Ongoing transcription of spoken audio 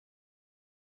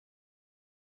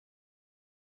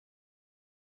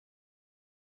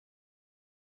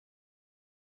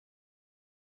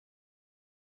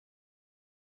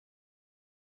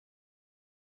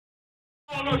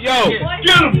Yo,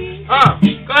 get him.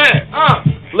 Go ahead.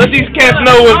 Let these cats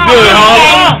know what's good,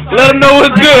 Harlem. Let them know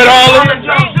what's good, Harlem.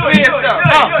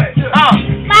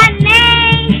 My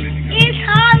name is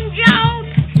Harlem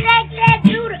Jones. Take that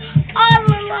dude all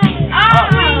alone.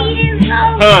 3 years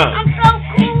old. I'm so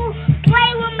cool.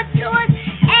 Play with my toys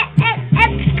at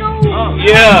school.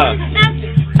 Yeah.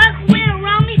 Fuck with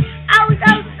around me. I was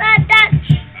outside that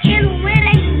chilling where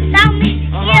they saw me.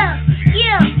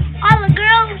 Yeah. All the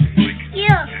girls.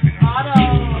 Yeah. Auto.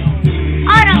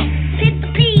 Hit the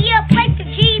P. Yeah. Play the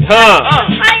G.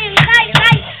 Flying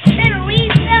kite. Then a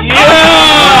reset.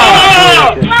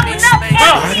 Yeah. Blowing up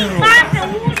every box and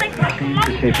who's like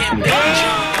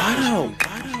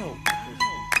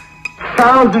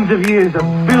Thousands of years of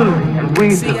building and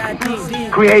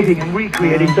rebuilding, creating and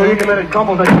recreating, so you can let it come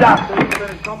on the dot.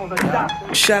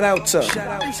 Shout out to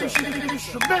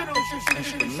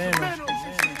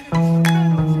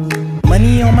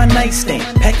money on my nightstand,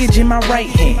 package in my right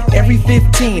hand. Every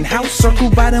 15, house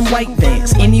circled by them white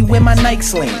vans. Anywhere my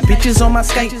nights land, bitches on my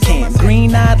Skype cam.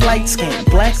 Green-eyed light skin,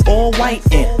 black all white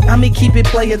and I'ma keep it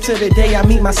player till the day I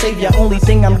meet my savior. Only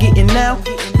thing I'm getting now,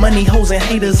 money, hoes and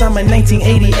haters. I'm a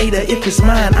 1988er. If it's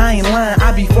mine, I ain't lying.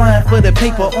 I be flying for the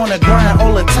paper on the grind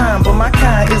all the time. But my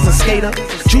kind is a skater.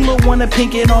 Jeweler wanna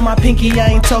pink it on my pinky. I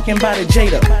ain't talking about a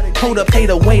Jada. Hold up,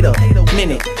 hater, wait a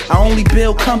minute. I only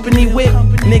build company with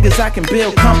niggas I can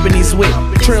build companies with.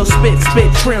 Trail spit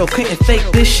trail, couldn't fake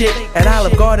this shit. At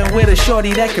Olive Garden with a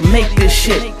shorty that can make this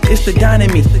shit. It's the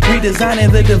dynamite,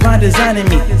 redesigning the divine designing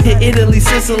me. Hit Italy,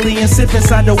 Sicily, and sip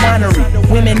inside the winery.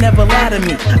 Women never lie to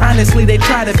me. Honestly, they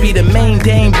try to be the main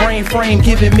dame brain frame,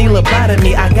 giving me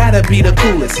lobotomy. I gotta be the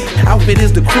coolest. Outfit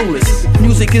is the cruelest.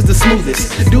 Music is the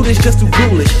smoothest. Do this just too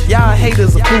ghoulish. Y'all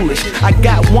haters are foolish. I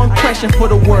got one question for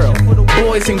the world.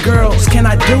 Boys and girls, can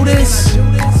I do this?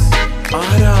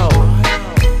 Auto.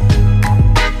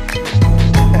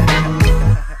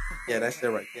 Yeah, that's it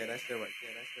right.